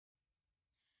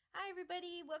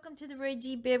everybody, welcome to the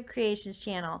Roygbiv Creations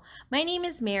channel. My name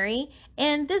is Mary,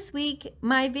 and this week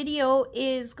my video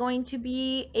is going to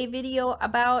be a video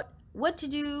about what to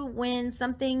do when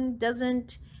something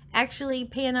doesn't actually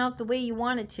pan out the way you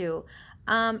want it to.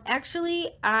 Actually,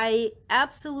 I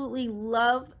absolutely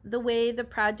love the way the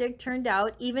project turned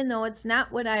out, even though it's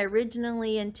not what I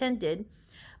originally intended.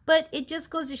 But it just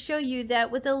goes to show you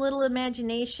that with a little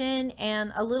imagination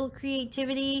and a little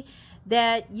creativity,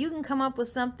 that you can come up with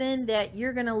something that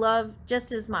you're going to love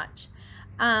just as much.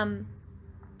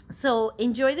 So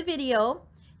enjoy the video,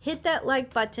 hit that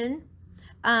like button,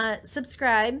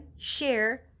 subscribe,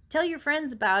 share, tell your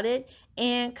friends about it,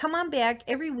 and come on back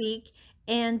every week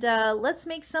and let's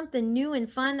make something new and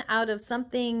fun out of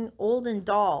something old and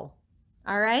dull.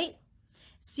 All right?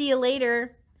 See you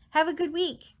later. Have a good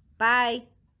week. Bye.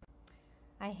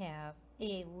 I have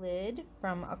a lid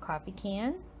from a coffee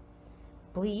can,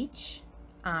 bleach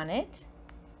on it.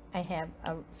 I have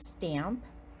a stamp,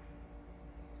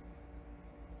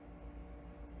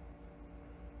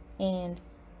 and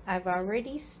I've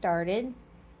already started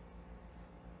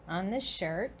on the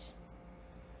shirt.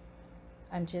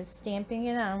 I'm just stamping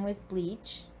it on with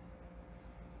bleach,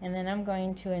 and then I'm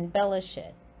going to embellish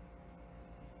it.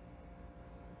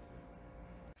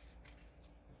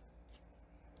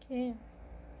 Okay,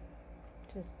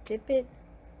 just dip it,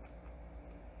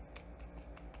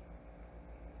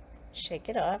 shake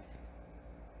it off,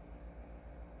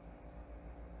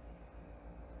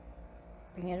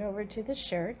 bring it over to the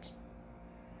shirt,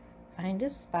 find a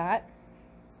spot,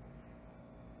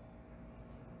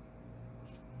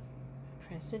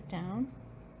 press it down.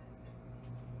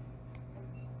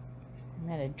 I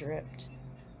might have dripped.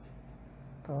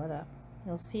 Pull it up.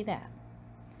 You'll see that.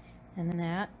 And then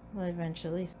that will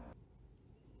eventually.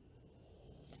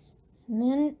 And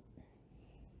then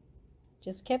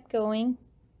just kept going.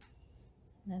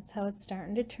 That's how it's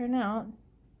starting to turn out.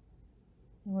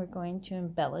 And we're going to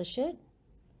embellish it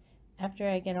after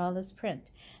I get all this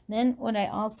print. Then what I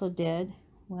also did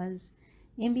was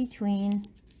in between,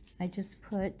 I just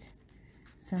put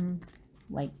some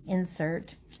like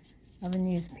insert of a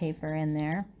newspaper in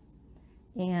there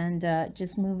and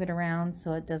just move it around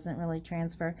so it doesn't really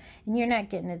transfer, and you're not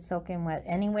getting it soaking wet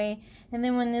anyway. And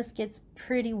then when this gets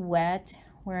pretty wet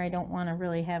where I don't want to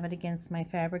really have it against my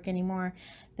fabric anymore,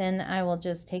 then I will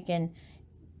just take and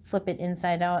flip it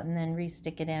inside out and then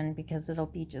re-stick it in, because it'll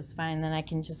be just fine. Then I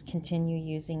can just continue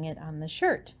using it on the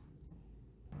shirt.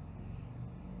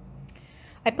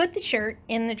 I put the shirt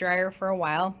in the dryer for a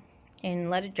while and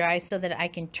let it dry so that I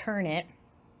can turn it.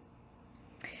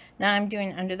 Now I'm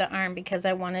doing under the arm because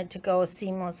I want it to go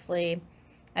seamlessly.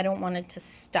 I don't want it to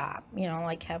stop, you know,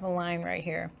 like have a line right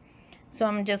here. So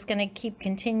I'm just going to keep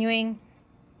continuing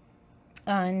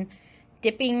on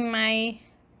dipping my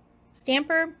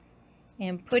stamper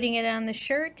and putting it on the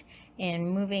shirt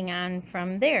and moving on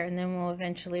from there, and then we'll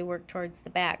eventually work towards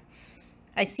the back.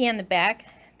 I see on the back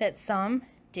that some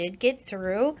did get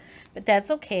through, but that's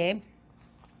okay,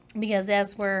 because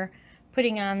as we're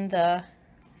putting on the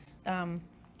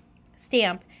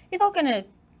stamp, it's all going to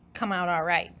come out all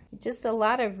right. Just a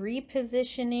lot of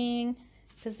repositioning,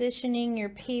 positioning your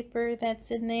paper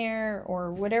that's in there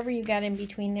or whatever you got in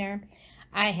between there.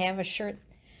 I have a shirt,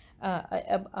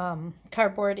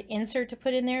 cardboard insert to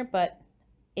put in there, but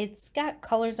it's got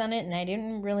colors on it and I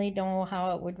didn't really know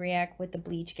how it would react with the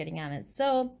bleach getting on it.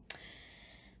 So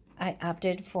I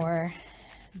opted for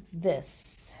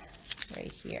this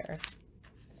right here.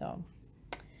 So,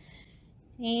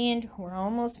 and we're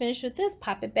almost finished with this.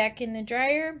 Pop it back in the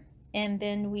dryer, and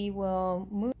then we will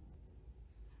move.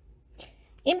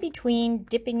 In between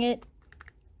dipping it,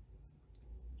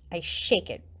 I shake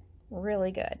it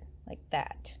really good, like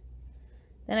that.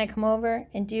 Then I come over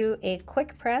and do a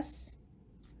quick press,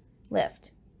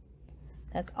 lift.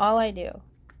 That's all I do.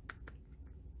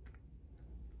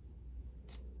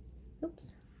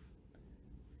 Oops.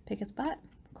 Pick a spot,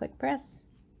 quick press,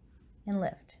 and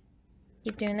lift.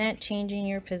 Keep doing that, changing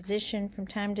your position from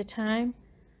time to time.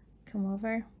 Come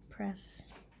over, press,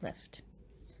 lift.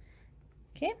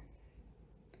 Okay,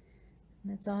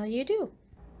 that's all you do.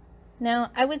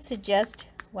 Now, I would suggest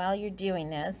while you're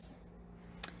doing this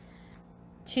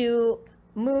to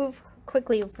move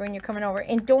quickly when you're coming over,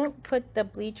 and don't put the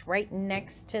bleach right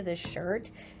next to the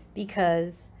shirt,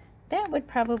 because that would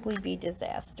probably be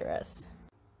disastrous.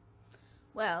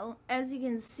 Well, as you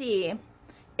can see,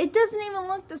 it doesn't even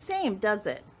look the same, does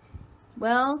it?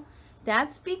 Well,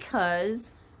 that's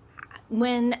because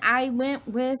when I went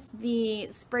with the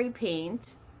spray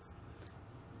paint,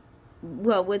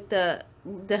 well, with the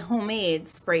homemade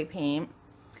spray paint,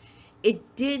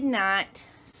 it did not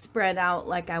spread out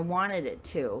like I wanted it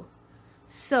to.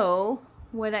 So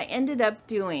what I ended up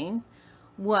doing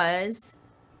was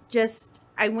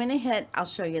I went ahead, I'll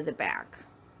show you the back.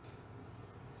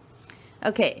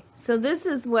 Okay, so this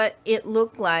is what it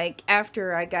looked like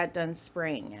after I got done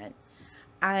spraying it.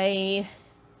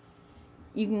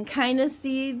 You can kind of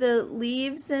see the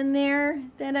leaves in there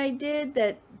that I did,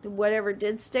 that whatever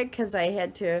did stick, because I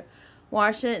had to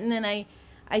wash it. And then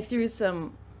I threw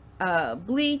some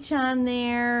bleach on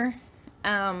there.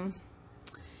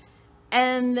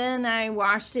 And then I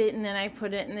washed it, and then I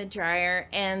put it in the dryer.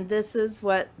 And this is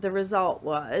what the result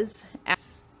was.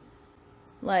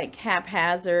 Like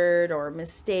haphazard or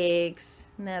mistakes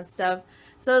and that stuff.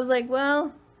 So I was like,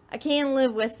 well, I can't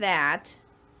live with that.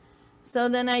 So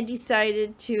then I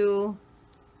decided to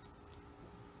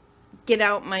get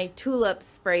out my tulip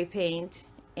spray paint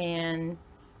and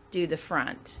do the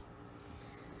front.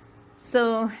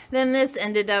 So then this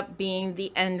ended up being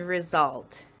the end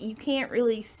result. You can't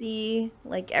really see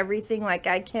like everything like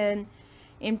I can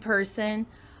in person,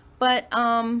 but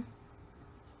I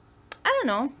don't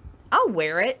know, I'll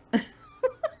wear it.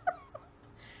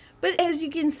 But as you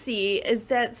can see, is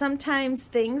that sometimes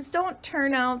things don't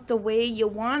turn out the way you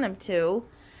want them to.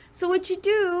 So what you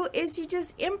do is you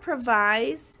just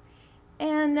improvise.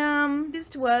 And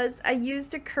I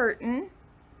used a curtain,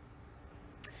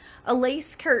 a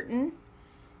lace curtain,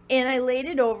 and I laid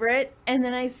it over it, and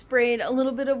then I sprayed a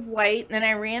little bit of white, and then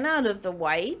I ran out of the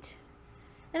white,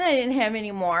 and I didn't have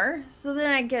any more. So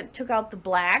then I took out the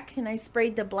black, and I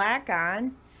sprayed the black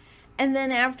on. And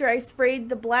then after I sprayed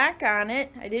the black on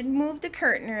it, I didn't move the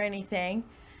curtain or anything.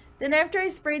 Then after I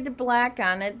sprayed the black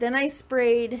on it, then I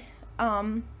sprayed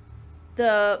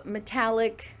the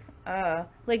metallic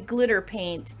like glitter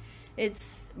paint.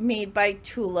 It's made by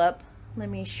Tulip. Let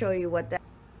me show you what that.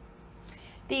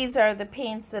 These are the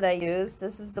paints that I used.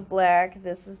 This is the black.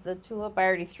 This is the Tulip. I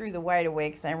already threw the white away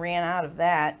because I ran out of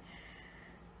that.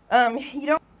 You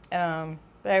don't.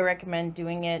 But I recommend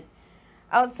doing it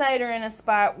outside or in a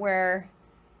spot where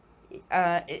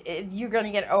you're going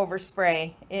to get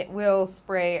overspray. It will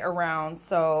spray around,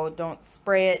 so don't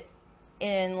spray it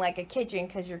in like a kitchen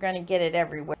because you're going to get it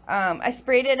everywhere. I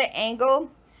sprayed at an angle.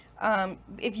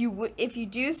 If you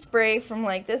do spray from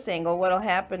like this angle, what'll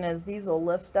happen is these will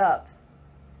lift up.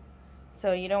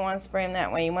 So you don't want to spray them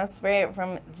that way. You want to spray it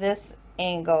from this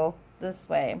angle, this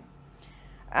way.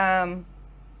 And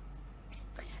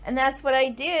that's what I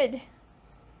did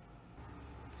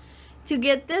to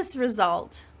get this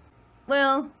result.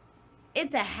 Well,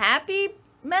 it's a happy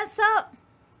mess up,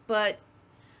 but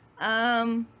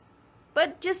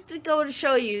just to go to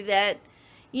show you that,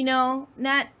 you know,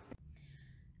 not.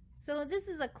 So this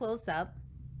is a close-up.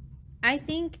 I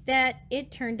think that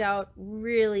it turned out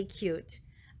really cute.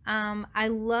 I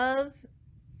love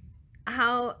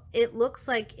how it looks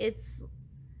like it's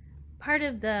part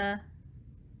of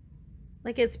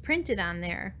like it's printed on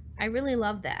there. I really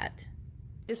love that.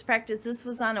 Just practice. This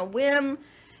was on a whim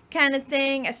kind of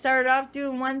thing. I started off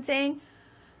doing one thing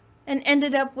and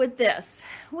ended up with this,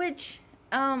 which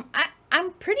I'm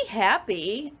pretty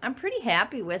happy. I'm pretty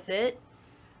happy with it,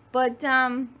 but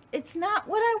it's not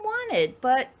what I wanted.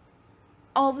 But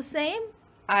all the same,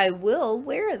 I will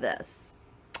wear this.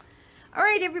 All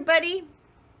right, everybody.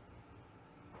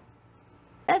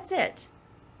 That's it.